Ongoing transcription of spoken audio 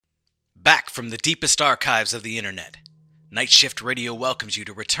from the deepest archives of the internet. Night Shift Radio welcomes you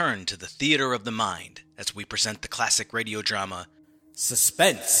to return to the theater of the mind as we present the classic radio drama,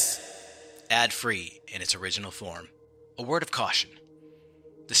 Suspense, ad-free in its original form. A word of caution.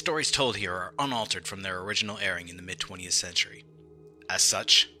 The stories told here are unaltered from their original airing in the mid-20th century. As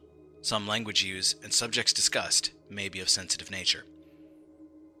such, some language used and subjects discussed may be of sensitive nature.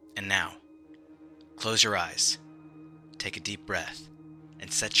 And now, close your eyes, take a deep breath,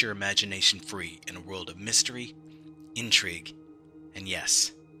 and set your imagination free in a world of mystery, intrigue, and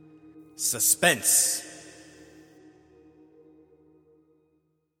yes, suspense.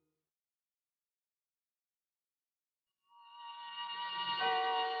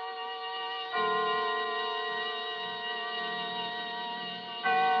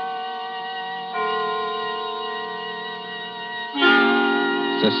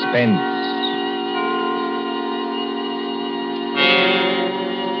 Suspense.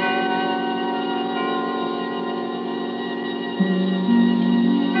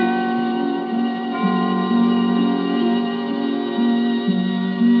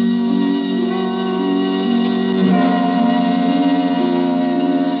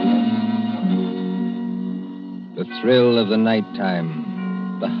 The thrill of the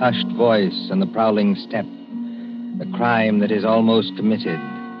nighttime, the hushed voice and the prowling step, the crime that is almost committed,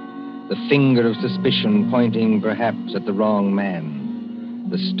 the finger of suspicion pointing perhaps at the wrong man,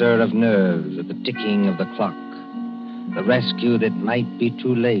 the stir of nerves at the ticking of the clock, the rescue that might be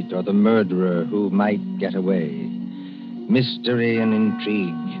too late or the murderer who might get away, mystery and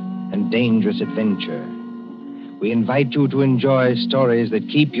intrigue and dangerous adventure. We invite you to enjoy stories that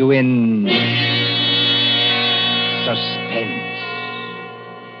keep you in suspense.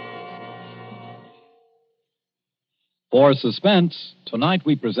 For Suspense, tonight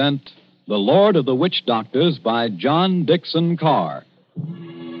we present The Lord of the Witch Doctors by John Dixon Carr.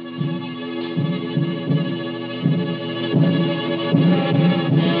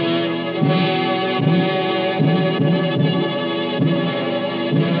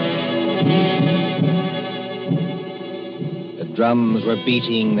 The drums were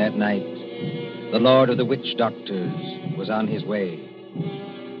beating that night. The Lord of the Witch Doctors was on his way.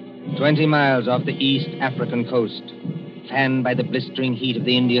 20 miles off the East African coast, fanned by the blistering heat of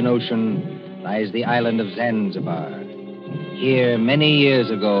the Indian Ocean, lies the island of Zanzibar. Here, many years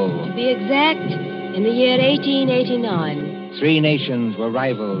ago... To be exact, in the year 1889. 3 nations were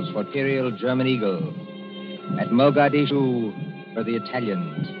rivals for imperial German eagle. At Mogadishu were the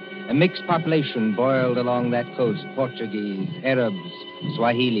Italians. A mixed population boiled along that coast, Portuguese, Arabs,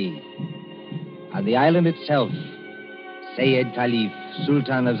 Swahili. On the island itself, Sayyid Khalif,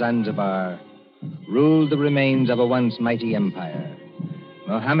 Sultan of Zanzibar, ruled the remains of a once mighty empire.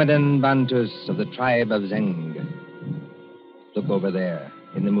 Mohammedan Bantus of the tribe of Zeng. Look over there,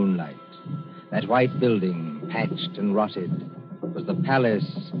 in the moonlight. That white building, patched and rotted, was the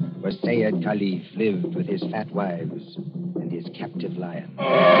palace where Sayyid Khalif lived with his fat wives and his captive lion.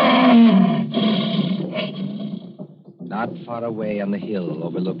 Not far away on the hill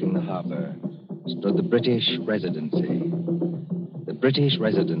overlooking the harbor stood the British Residency. The British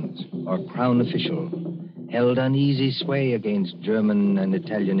resident, or crown official, held uneasy sway against German and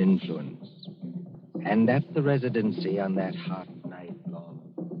Italian influence. And at the Residency on that hot night long...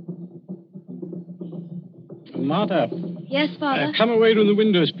 Martha. Yes, Father? Come away from the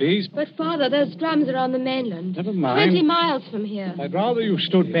windows, please. But, Father, those drums are on the mainland. Never mind. 20 miles from here. I'd rather you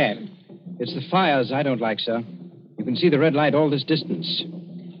stood back. It's the fires I don't like, sir. You can see the red light all this distance.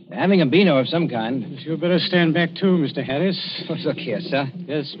 They're having a beano of some kind. You'd better stand back, too, Mr. Harris. Oh, look here, sir.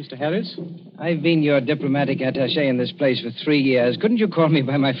 Yes, Mr. Harris? I've been your diplomatic attaché in this place for 3 years. Couldn't you call me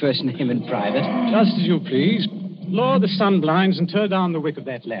by my first name in private? Just as you please. Lower the sun blinds and turn down the wick of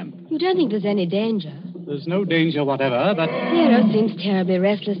that lamp. You don't think there's any danger? There's no danger whatever, but... Nero seems terribly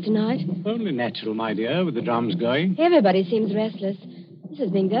restless tonight. Only natural, my dear, with the drums going. Everybody seems restless. This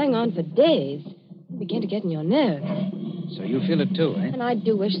has been going on for days. You begin to get on your nerves. So you feel it too, eh? And I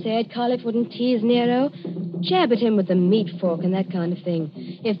do wish Sayyid Khalif wouldn't tease Nero. Jab at him with the meat fork and that kind of thing.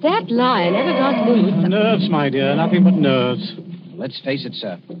 If that lion ever got loose... Nerves, my dear, nothing but nerves. Let's face it,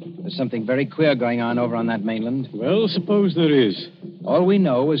 sir. There's something very queer going on over on that mainland. Well, suppose there is. All we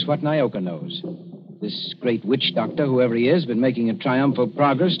know is what Nyoka knows. This great witch doctor, whoever he is, been making a triumphal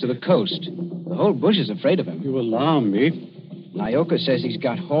progress to the coast. The whole bush is afraid of him. You alarm me. Nyoka says he's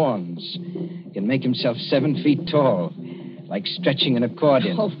got horns. He can make himself 7 feet tall, like stretching an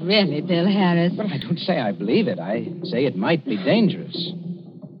accordion. Oh, really, Bill Harris? Well, I don't say I believe it. I say it might be dangerous.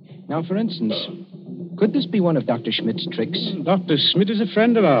 Now, for instance, could this be one of Dr. Schmidt's tricks? Dr. Schmidt is a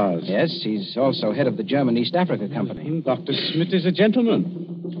friend of ours. Yes, he's also head of the German East Africa Company. Dr. Schmidt is a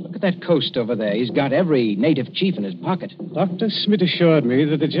gentleman. Look at at that coast over there. He's got every native chief in his pocket. Dr. Schmidt assured me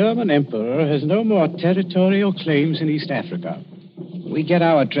that the German emperor has no more territorial claims in East Africa. We get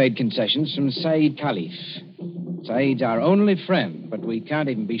our trade concessions from Said Khalif. Said's our only friend, but we can't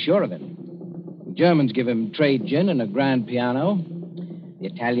even be sure of him. The Germans give him trade gin and a grand piano. The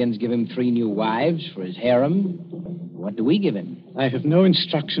Italians give him 3 new wives for his harem. What do we give him? I have no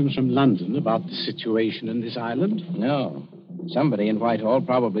instructions from London about the situation in this island. No. Somebody in Whitehall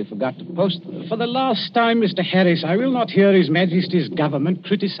probably forgot to post them. For the last time, Mr. Harris, I will not hear His Majesty's government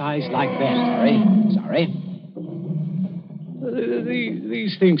criticized like that. Sorry.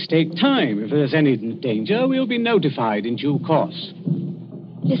 These things take time. If there's any danger, we'll be notified in due course.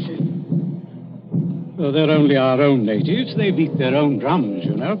 Listen. Well, they're only our own natives. They beat their own drums,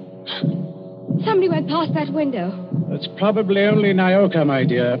 you know. Somebody went past that window. That's probably only Nyoka, my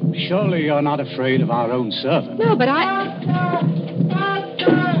dear. Surely you're not afraid of our own servant. No, but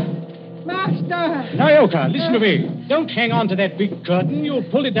Master! Nyoka, listen to me. Don't hang on to that big curtain. You'll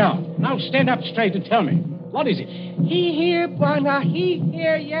pull it down. Now stand up straight and tell me. What is it? He here, Bwana. He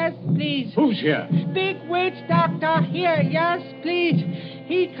here, yes, please. Who's here? Big witch doctor here, yes, please.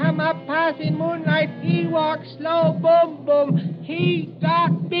 He come up past in moonlight. He walk slow, boom, boom. He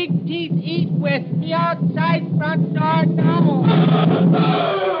got big teeth eat with. He outside front door now.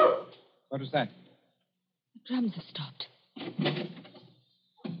 What was that? the drums have stopped.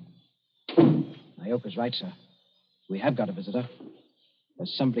 Nyoka's right, sir. We have got a visitor.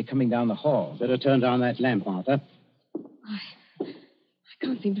 There's somebody coming down the hall. Better turn down that lamp, Martha. I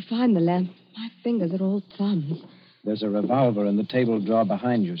can't seem to find the lamp. My fingers are all thumbs. There's a revolver in the table drawer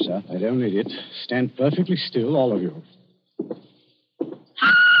behind you, sir. I don't need it. Stand perfectly still, all of you.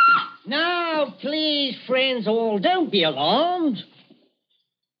 Now, please, friends all, don't be alarmed.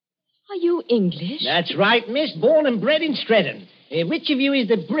 Are you English? That's right, miss. Born and bred in Streatham. Which of you is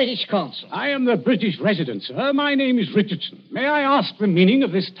the British consul? I am the British resident, sir. My name is Richardson. May I ask the meaning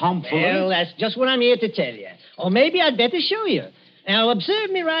of this tomfoolery? Well, that's just what I'm here to tell you. Or maybe I'd better show you. Now,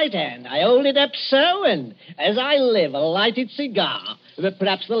 observe me right hand. I hold it up so, and as I live, a lighted cigar. But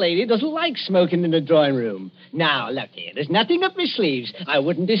perhaps the lady doesn't like smoking in the drawing room. Now, look here. There's nothing up my sleeves. I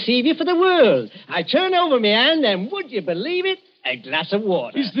wouldn't deceive you for the world. I turn over my hand, and would you believe it? A glass of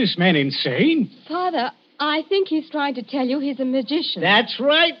water. Is this man insane? Father, I think he's trying to tell you he's a magician. That's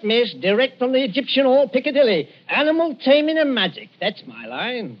right, miss. Direct from the Egyptian Hall, Piccadilly. Animal taming and magic. That's my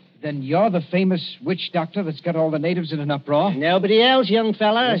line. Then you're the famous witch doctor that's got all the natives in an uproar? Nobody else, young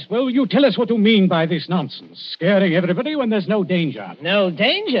fella. Yes, well, you tell us what you mean by this nonsense. Scaring everybody when there's no danger. No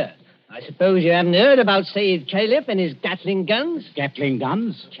danger? I suppose you haven't heard about Said Caliph and his Gatling guns? Gatling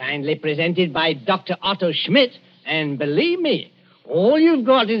guns? Kindly presented by Dr. Otto Schmidt. And believe me, all you've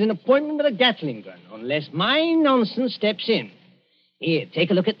got is an appointment with a Gatling gun, unless my nonsense steps in. Here, take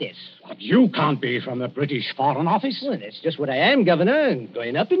a look at this. But you can't be from the British Foreign Office. Well, that's just what I am, Governor, and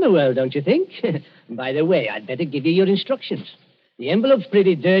going up in the world, don't you think? By the way, I'd better give you your instructions. The envelope's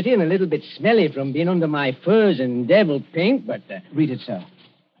pretty dirty and a little bit smelly from being under my furs and devil paint, but... Read it, sir.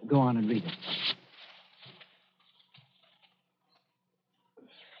 Go on and read it.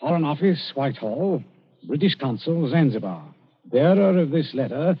 Foreign Office, Whitehall, British Consul, Zanzibar. Bearer of this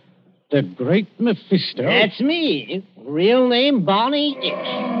letter, the Great Mephisto. That's me. Real name, Barney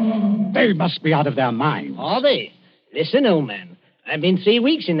Hicks. They must be out of their minds. Are they? Listen, old man. I've been 3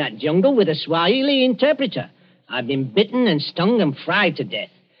 weeks in that jungle with a Swahili interpreter. I've been bitten and stung and fried to death.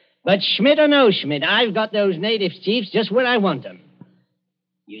 But Schmidt or no Schmidt, I've got those native chiefs just where I want them.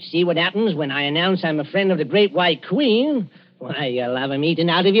 You see what happens when I announce I'm a friend of the Great White Queen? Why, you'll have 'em eaten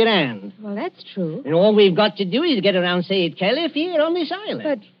out of your hand. Well, that's true. And all we've got to do is get around Said Caliph here on this island.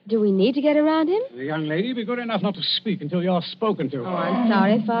 But do we need to get around him? The young lady, be good enough not to speak until you're spoken to. Oh, I'm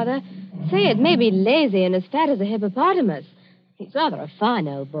sorry, Father. Say it may be lazy and as fat as a hippopotamus. He's rather a fine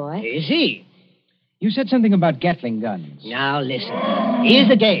old boy. Is he? You said something about Gatling guns. Now, listen. Here's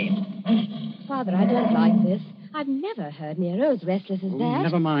the game. Father, I don't like this. I've never heard Nero as restless as that.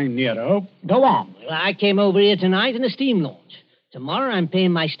 Never mind, Nero. Go on. Well, I came over here tonight in a steam launch. Tomorrow I'm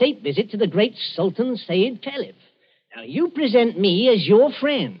paying my state visit to the great Sultan Said Caliph. Now, you present me as your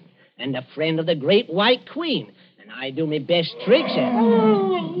friend and a friend of the Great White Queen, and I do my best tricks at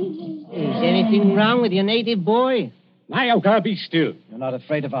it. Is anything wrong with your native boy? Nyoka, be still. You're not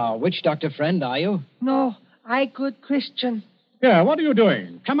afraid of our witch doctor friend, are you? No, I good Christian. Yeah, what are you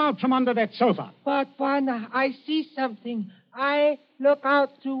doing? Come out from under that sofa. But, Bwana, I see something. I look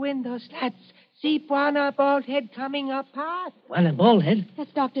out through window slats. See Bwana Baldhead coming up past. Well, a baldhead.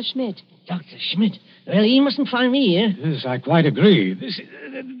 That's Dr. Schmidt. Dr. Schmidt. Well, he mustn't find me here. Yes, I quite agree.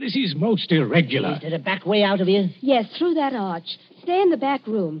 This is most irregular. Is there a back way out of here? Yes, through that arch. Stay in the back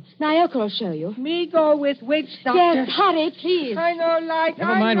room. Naoka will show you. Me go with which, Doctor? Yes, hurry, please. I know like.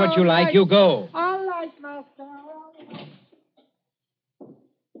 Never mind what you like. You go. All right, Master.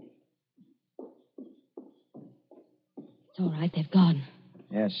 It's all right, they've gone.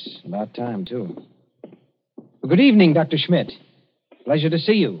 Yes, about time, too. Well, good evening, Dr. Schmidt. Pleasure to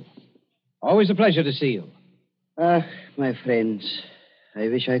see you. Always a pleasure to see you. Ah, my friends, I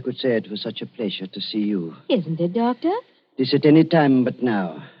wish I could say it was such a pleasure to see you. Isn't it, Doctor? This at any time but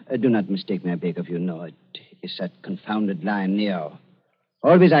now. Do not mistake me, I beg of you. No, it is that confounded lion, Nero.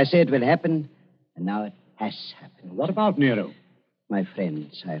 Always I say it will happen, and now it has happened. What about Nero? My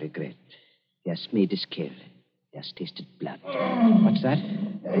friends, I regret. He has made his kill. He has tasted blood. What's that?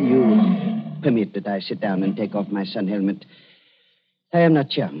 You permit that I sit down and take off my sun helmet. I am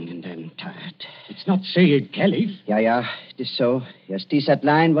not young, and I'm tired. It's not Sayed Caliph. Yeah, it is so. He has teased that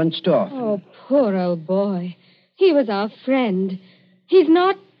lion once too often. Oh, poor old boy. He was our friend. He's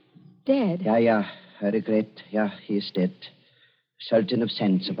not dead. Yeah, I regret. Yeah, he is dead. Sultan of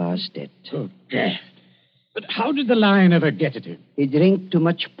Zanzibar is dead. Oh, Gad. But how did the lion ever get at him? He drank too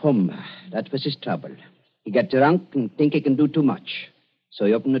much puma. That was his trouble. He got drunk and think he can do too much. So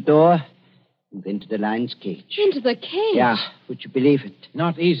he opened the door and went to the lion's cage. Into the cage? Yeah, would you believe it?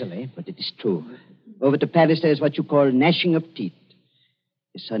 Not easily. But it is true. Over the palace there's what you call gnashing of teeth.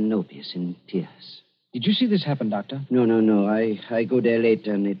 His son Nobius in tears. Did you see this happen, Doctor? No. I go there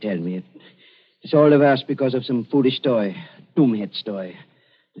later and they tell me. It's all the worse because of some foolish toy, a doomhead toy.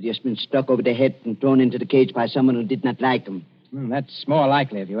 That he has been stuck over the head and thrown into the cage by someone who did not like him. That's more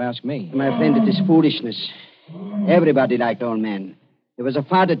likely, if you ask me. My friend, it is foolishness. Everybody liked old man. He was a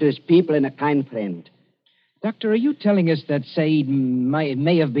father to his people and a kind friend. Doctor, are you telling us that Said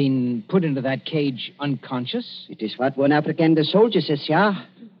may have been put into that cage unconscious? It is what one African soldier says, yeah.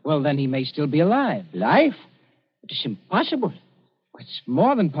 Well, then he may still be alive. Alive? It is impossible. It's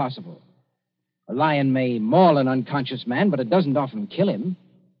more than possible. A lion may maul an unconscious man, but it doesn't often kill him.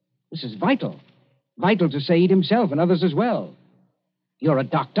 This is vital. Vital to Said himself and others as well. You're a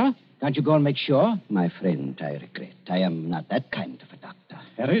doctor. Can't you go and make sure? My friend, I regret. I am not that kind of a doctor.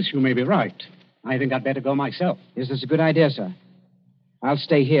 Harris, you may be right. I think I'd better go myself. Yes, that's a good idea, sir. I'll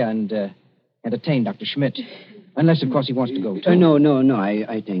stay here and entertain Dr. Schmidt. Unless, of course, he wants to go, too. No.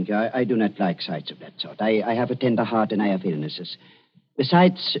 I thank you. I do not like sights of that sort. I have a tender heart and I have illnesses.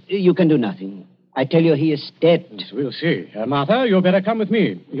 Besides, you can do nothing. I tell you, he is dead. Yes, we'll see. Martha, you'd better come with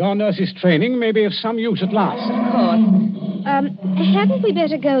me. Your nurse's training may be of some use at last. Of course. Hadn't we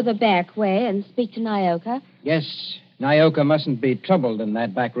better go the back way and speak to Naoka? Yes, Naoka mustn't be troubled in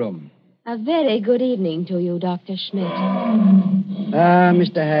that back room. A very good evening to you, Dr. Schmidt. Ah,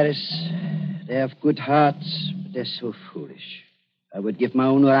 Mr. Harris, they have good hearts, but they're so foolish. I would give my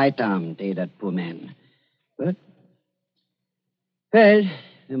own right arm to aid that poor man. But, well,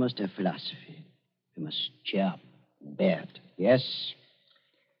 we must have philosophy. We must cheer up and bear it. Yes.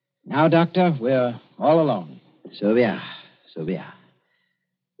 Now, Doctor, we're all alone. So we are.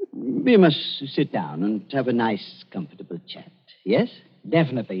 We must sit down and have a nice, comfortable chat. Yes?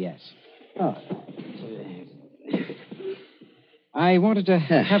 Definitely, yes. Oh. I wanted to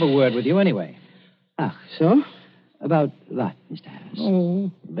have a word with you anyway. Ah, so? About what, Mr. Harris? Oh,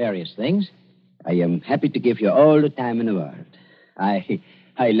 various things. I am happy to give you all the time in the world. I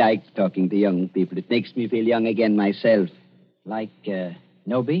like talking to young people. It makes me feel young again myself. Like,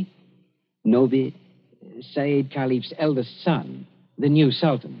 Nobi? Nobi? Said Caliph's eldest son, the new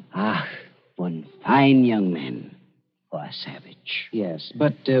Sultan. Ah, one fine young man. Or a savage. Yes,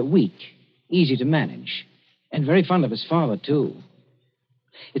 but weak, easy to manage. And very fond of his father, too.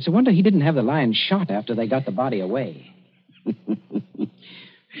 It's a wonder he didn't have the lion shot after they got the body away.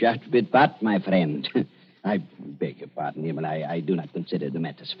 Shot with what, my friend? I beg your pardon, Himmel. I do not consider the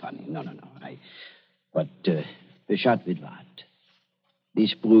matters funny. No. But shot with what?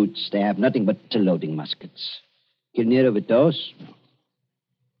 These brutes, they have nothing but loading muskets. Kill Nero with those? No.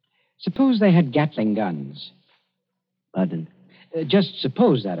 Suppose they had Gatling guns. Pardon? Just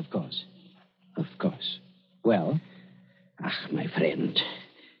suppose that, of course. Of course. Well? Ah, my friend.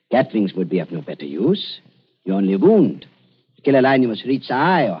 Gatlings would be of no better use. You only wound. To kill a lion, you must reach the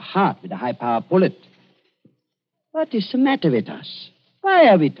eye or heart with a high-power bullet. What is the matter with us? Why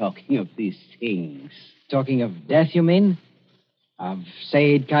are we talking of these things? Talking of death, you mean? Of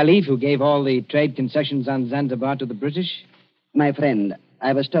Said Caliph, who gave all the trade concessions on Zanzibar to the British? My friend,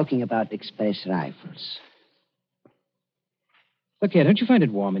 I was talking about express rifles. Look here, don't you find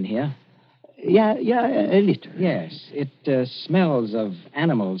it warm in here? Yeah, a little. Yes, it smells of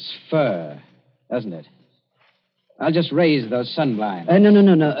animal's fur, doesn't it? I'll just raise those sun blinds.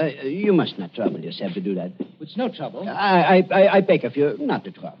 No. You must not trouble yourself to do that. It's no trouble. I beg of you not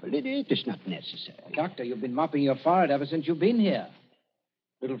to trouble. It is not necessary. Doctor, you've been mopping your forehead ever since you've been here.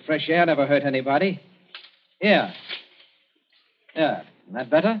 Little fresh air never hurt anybody. Here. Yeah. Isn't that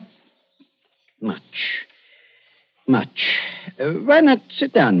better? Much. Why not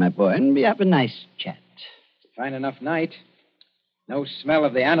sit down, my boy, and we have a nice chat? Fine enough night. No smell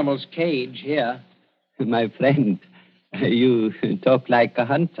of the animal's cage here. My friend, you talk like a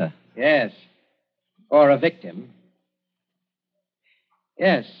hunter. Yes. Or a victim.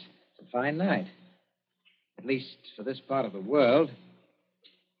 Yes, it's a fine night. At least for this part of the world.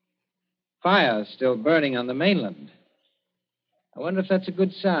 Fire's still burning on the mainland. I wonder if that's a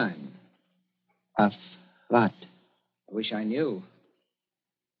good sign. Of what? I wish I knew.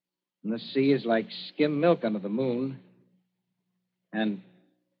 And the sea is like skim milk under the moon. And,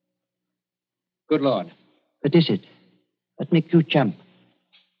 good Lord. What is it? What makes you jump?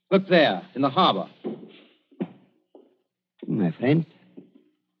 Look there, in the harbor. My friend,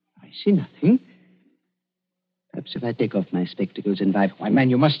 I see nothing. Perhaps if I take off my spectacles and wipe... Why, man,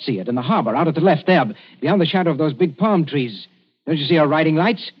 you must see it. In the harbor, out at the left there, beyond the shadow of those big palm trees. Don't you see our riding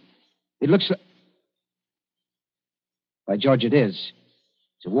lights? It looks like... By George, it is.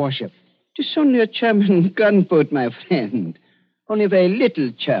 It's a warship. It's only a German gunboat, my friend. Only a very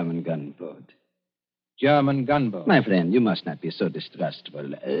little German gunboat. German gunboat? My friend, you must not be so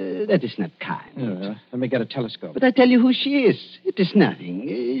distrustful. That is not kind. Let me get a telescope. But I tell you who she is. It is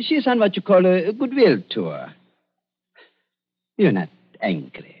nothing. She is on what you call a goodwill tour. You're not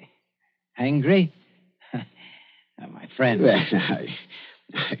angry. Angry? My friend. Well,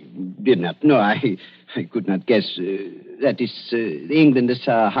 I did not know. I could not guess. That is, England is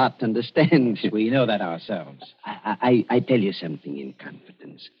our heart to understand. We know that ourselves. I tell you something in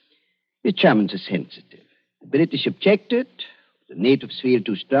confidence. The Germans are sensitive. The British objected. The natives feel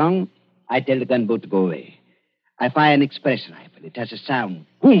too strong. I tell the gunboat to go away. I fire an express rifle. It has a sound.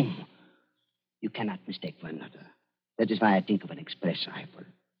 Boom! You cannot mistake one another. That is why I think of an express rifle.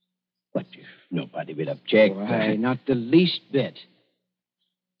 But if nobody will object... Why, not the least bit.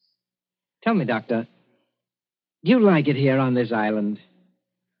 Tell me, Doctor, do you like it here on this island?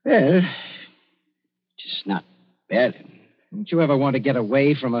 Well, it's not bad. Don't you ever want to get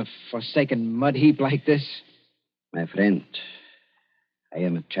away from a forsaken mud heap like this? My friend, I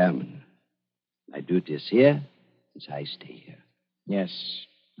am a German. My duty is here, as I stay here. Yes,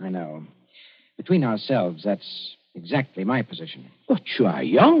 I know. Between ourselves, that's exactly my position. But you are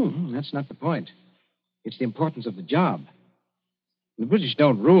young. That's not the point. It's the importance of the job. The British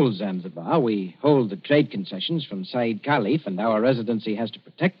don't rule Zanzibar. We hold the trade concessions from Said Khalif, and our residency has to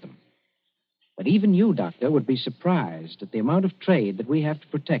protect them. But even you, Doctor, would be surprised at the amount of trade that we have to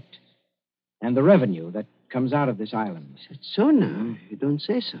protect and the revenue that comes out of this island. Is it so now? You don't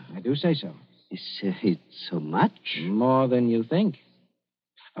say so. I do say so. Is it so much? More than you think.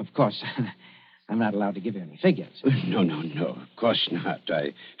 Of course, I'm not allowed to give you any figures. No. Of course not.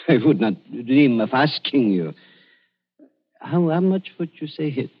 I would not dream of asking you. How much would you say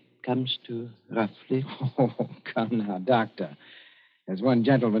it comes to, roughly? Oh, come now, Doctor. As one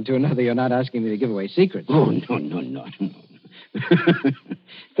gentleman to another, you're not asking me to give away secrets. Oh, no. It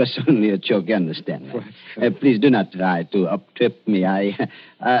was only a joke, you understand. Please do not try to up-trip me.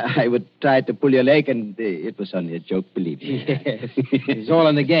 I would try to pull your leg, and it was only a joke, believe me. Yes. It's all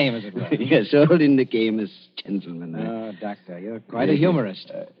in the game, as it were. Yes, all in the game as gentlemen. Oh, Doctor, you're quite a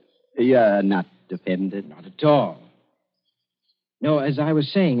humorist. You're not offended? Not at all. No, as I was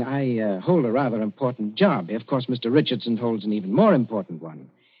saying, I hold a rather important job. Of course, Mr. Richardson holds an even more important one.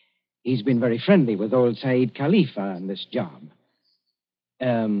 He's been very friendly with old Said Khalif on this job.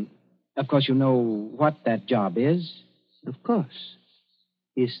 Of course, you know what that job is? Of course.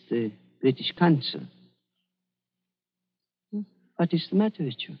 He's the British consul. What is the matter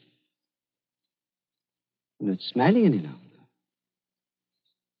with you? You're not smiling any longer.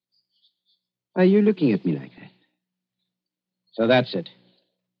 Why are you looking at me like that? So that's it.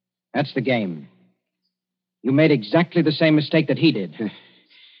 That's the game. You made exactly the same mistake that he did.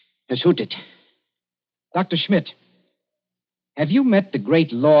 Shoot it. Dr. Schmidt, have you met the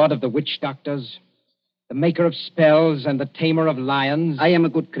great lord of the witch doctors? The maker of spells and the tamer of lions? I am a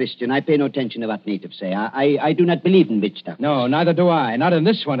good Christian. I pay no attention to what natives say. I do not believe in witch doctors. No, neither do I. Not in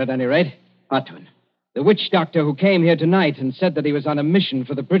this one, at any rate. What one? The witch doctor who came here tonight and said that he was on a mission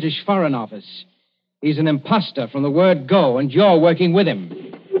for the British Foreign Office. He's an imposter from the word go, and you're working with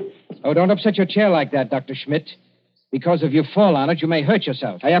him. Oh, don't upset your chair like that, Dr. Schmidt. Because if you fall on it, you may hurt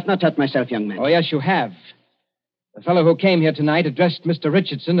yourself. I have not hurt myself, young man. Oh, yes, you have. The fellow who came here tonight addressed Mr.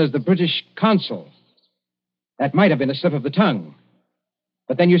 Richardson as the British consul. That might have been a slip of the tongue.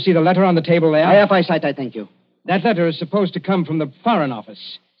 But then you see the letter on the table there? I have eyesight, I thank you. That letter is supposed to come from the Foreign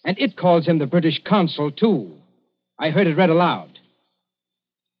Office, and it calls him the British consul, too. I heard it read aloud.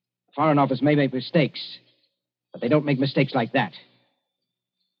 The Foreign Office may make mistakes, but they don't make mistakes like that.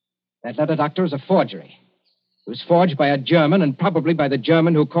 That letter, Doctor, is a forgery. It was forged by a German, and probably by the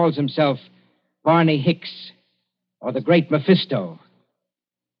German who calls himself Barney Hicks, or the Great Mephisto.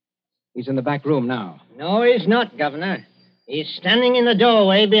 He's in the back room now. No, he's not, Governor. He's standing in the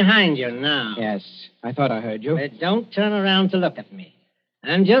doorway behind you now. Yes, I thought I heard you. But don't turn around to look at me.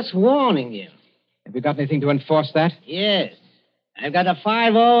 I'm just warning you. Have you got anything to enforce that? Yes. I've got a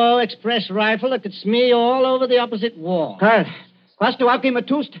 500 express rifle that could smear you all over the opposite wall. Karl, hast du auch immer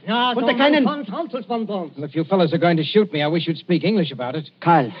tust? No, Und keinen... Well, if you fellows are going to shoot me, I wish you'd speak English about it.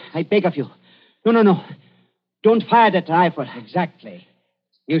 Karl, I beg of you. No. Don't fire that rifle. Exactly.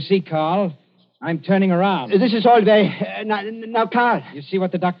 You see, Carl, I'm turning around. This is all very... now, Karl. You see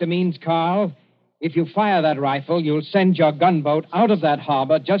what the doctor means, Carl? If you fire that rifle, you'll send your gunboat out of that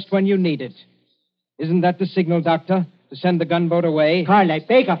harbor just when you need it. Isn't that the signal, Doctor? To send the gunboat away? Karl, I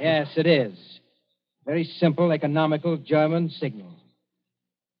beg of you. Yes, it is. Very simple, economical German signal.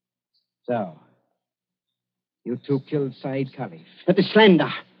 So, you two killed Said Khalif. That is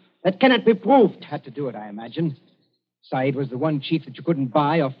slander. That cannot be proved. Had to do it, I imagine. Said was the one chief that you couldn't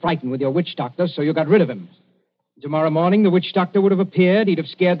buy or frighten with your witch doctor, so you got rid of him. Tomorrow morning, the witch doctor would have appeared. He'd have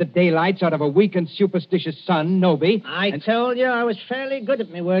scared the daylights out of a weak and superstitious son, Noby. I told you I was fairly good at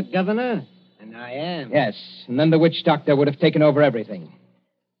my work, Governor. And I am. Yes, and then the witch doctor would have taken over everything.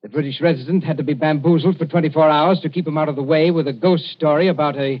 The British resident had to be bamboozled for 24 hours to keep him out of the way with a ghost story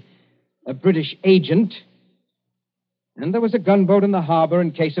about a British agent. And there was a gunboat in the harbor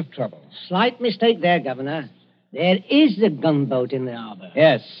in case of trouble. Slight mistake there, Governor. There is a gunboat in the harbor.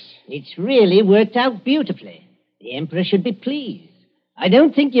 Yes. It's really worked out beautifully. The Emperor should be pleased. I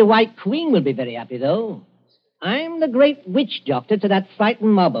don't think your White Queen will be very happy, though. I'm the great witch doctor to that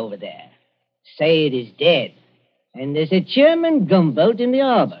frightened mob over there. Said is dead. And there's a German gunboat in the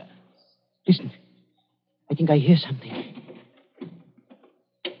harbor. Listen. I think I hear something.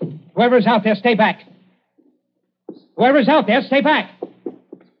 Whoever's out there, stay back. Whoever's out there, stay back.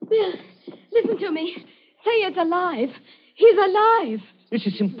 Bill, listen to me. Sayed's alive. He's alive. This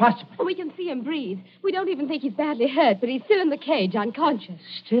is impossible. We can see him breathe. We don't even think he's badly hurt, but he's still in the cage, unconscious.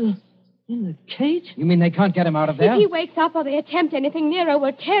 Still in the cage? You mean they can't get him out of there? If he wakes up or they attempt anything, Nero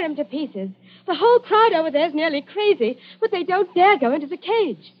will tear him to pieces. The whole crowd over there is nearly crazy, but they don't dare go into the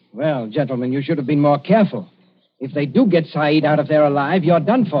cage. Well, gentlemen, you should have been more careful. If they do get Said out of there alive, you're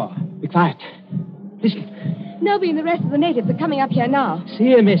done for. Be quiet. Listen. Noby and the rest of the natives are coming up here now. See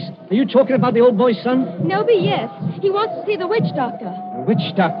here, miss. Are you talking about the old boy's son? Noby, yes. He wants to see the witch doctor. The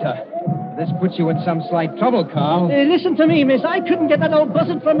witch doctor? This puts you in some slight trouble, Carl. Listen to me, miss. I couldn't get that old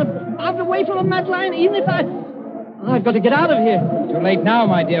buzzard out away from that line, even if I've got to get out of here. Too late now,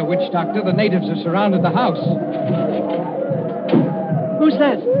 my dear witch doctor. The natives have surrounded the house. Who's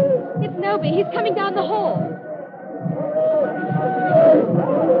that? It's Noby. He's coming down the hall.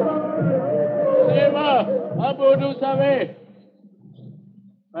 Abu du Save.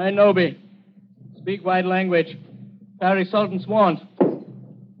 I Noby. Speak white language. Carry Sultan's wand.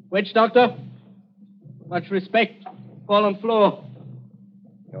 Witch doctor? Much respect. Fallen floor.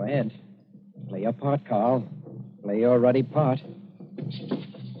 Go ahead. Play your part, Carl. Play your ruddy part.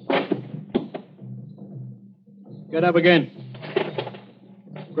 Get up again.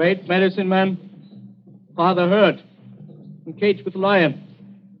 Great medicine man. Father Herd. Encaged with lion.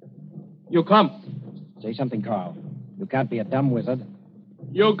 You come. Say something, Carl. You can't be a dumb wizard.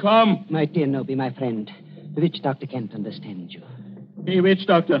 You come. My dear Noby, my friend, the witch doctor can't understand you. Hey, witch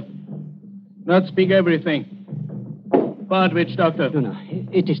doctor. Not speak everything. Bad witch doctor. No,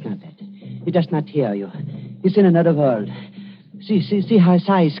 it is not that. He does not hear you. He's in another world. See how his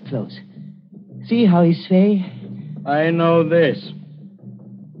eyes close. See how he sway. I know this.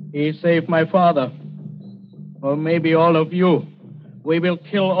 He saved my father. Or maybe all of you. We will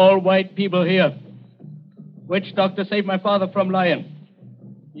kill all white people here. Witch doctor saved my father from lion.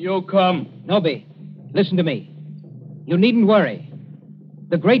 You come. Noby, listen to me. You needn't worry.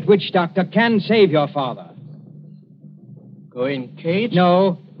 The great witch doctor can save your father. Go in cage?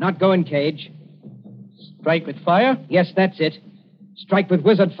 No, not go in cage. Strike with fire? Yes, that's it. Strike with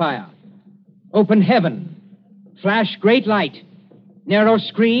wizard fire. Open heaven. Flash great light. Nero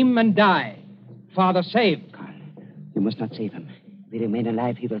scream and die. Father saved. Carl, you must not save him. If he remain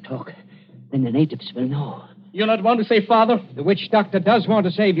alive, he will talk. Then the natives will know. You not want to save father? The witch doctor does want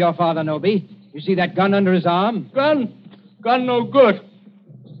to save your father, Nobi. You see that gun under his arm? Gun? Gun no good.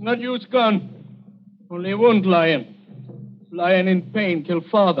 Not use gun. Only wound lion. Lion in pain kill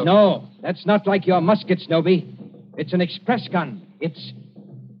father. No, that's not like your muskets, Nobi. It's an express gun.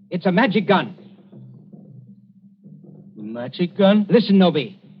 It's a magic gun. Magic gun? Listen,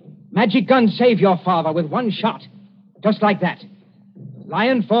 Nobi. Magic gun save your father with one shot. Just like that.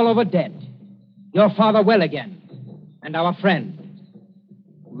 Lion fall over dead. Your father well again. And our friend.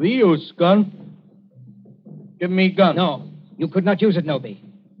 We use gun. Give me gun. No, you could not use it, Nobi.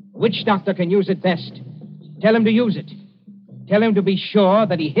 Witch doctor can use it best. Tell him to use it. Tell him to be sure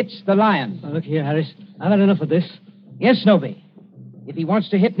that he hits the lion. Now, look here, Harris. I've had enough of this. Yes, Nobi. If he wants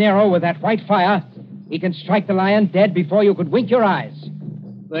to hit Nero with that white fire, he can strike the lion dead before you could wink your eyes.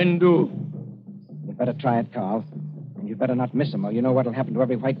 Then do. You'd better try it, Carl. And you'd better not miss him, or you know what'll happen to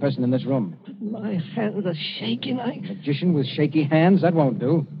every white person in this room. My hands are shaking. Magician with shaky hands, that won't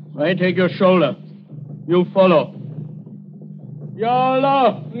do. I take your shoulder. You follow.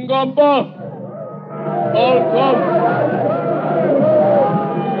 Yala, Ngamba. All come.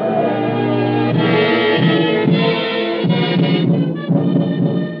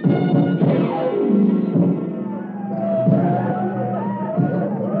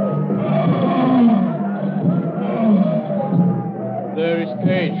 There is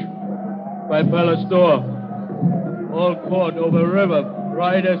cage by palace door. All court over river,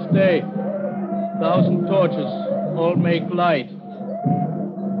 bright as day. 1,000 torches, all make light.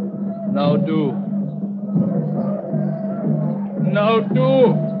 Now do. Now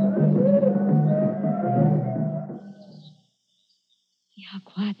do. See how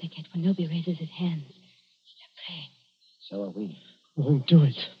quiet they get when Nobi raises his hands. They're praying. So are we. Won't do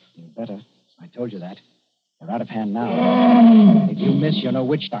it. You better. I told you that. They're out of hand now. If you miss, you're no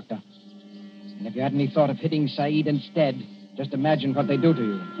witch doctor. And if you had any thought of hitting Saeed instead, just imagine what they do to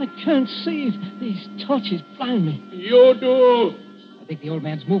you. I can't see. These torches blind me. You do. I think the old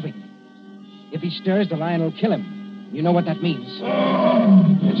man's moving. If he stirs, the lion will kill him. You know what that means.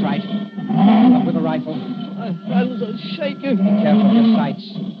 That's right. Up with a rifle. My hands are shaking. Be careful of your sights.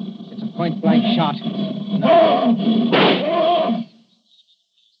 It's a point-blank shot.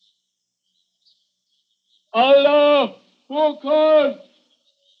 Allah! Wukon!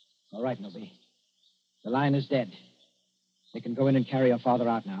 All right, Nobi. The lion is dead. They can go in and carry your father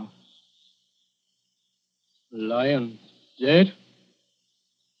out now. Lion dead?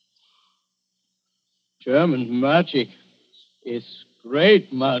 German magic is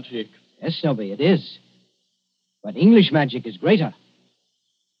great magic. Yes, Nobi, it is. But English magic is greater.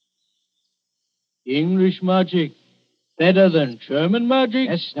 English magic better than German magic?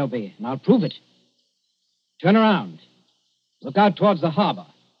 Yes, Nobi, and I'll prove it. Turn around. Look out towards the harbor.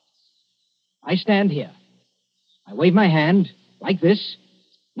 I stand here. I wave my hand, like this.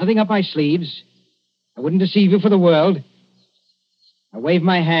 Nothing up my sleeves. I wouldn't deceive you for the world. I wave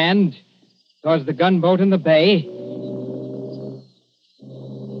my hand towards the gunboat in the bay.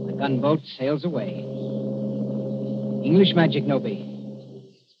 The gunboat sails away. English magic, Nobi.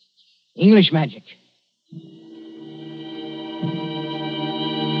 English magic.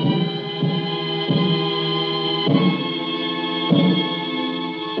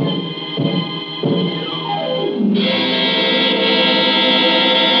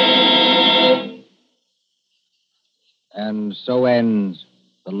 And so ends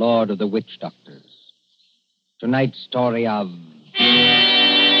The Lord of the Witch Doctors. Tonight's story of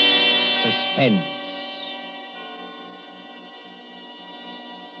suspense.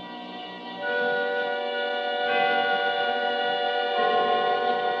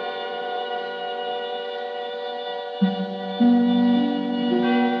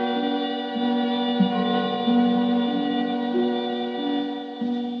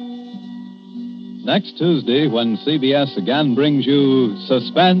 Next Tuesday, when CBS again brings you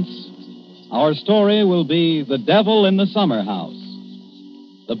Suspense, our story will be The Devil in the Summer House.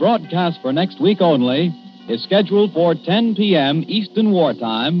 The broadcast for next week only is scheduled for 10 p.m. Eastern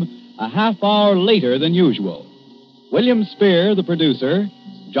Wartime, a half hour later than usual. William Spear, the producer,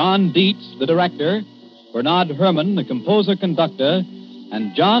 John Dietz, the director, Bernard Herrmann, the composer-conductor,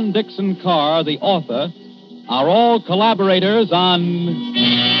 and John Dixon Carr, the author, are all collaborators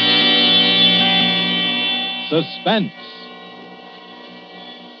on Suspense.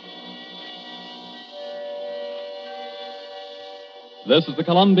 This is the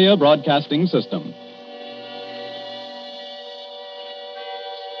Columbia Broadcasting System.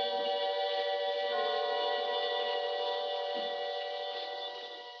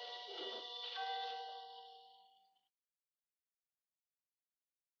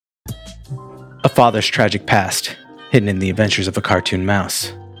 A father's tragic past, hidden in the adventures of a cartoon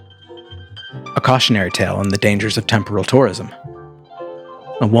mouse. A cautionary tale on the dangers of temporal tourism.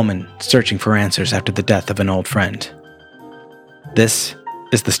 A woman searching for answers after the death of an old friend. This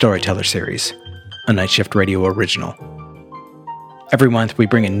is the Storyteller Series, a Night Shift Radio original. Every month we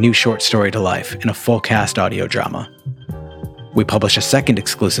bring a new short story to life in a full-cast audio drama. We publish a second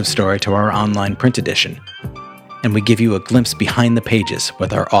exclusive story to our online print edition, and we give you a glimpse behind the pages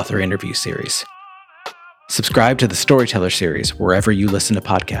with our author interview series. Subscribe to the Storyteller Series wherever you listen to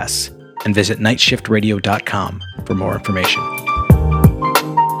podcasts, and visit nightshiftradio.com for more information.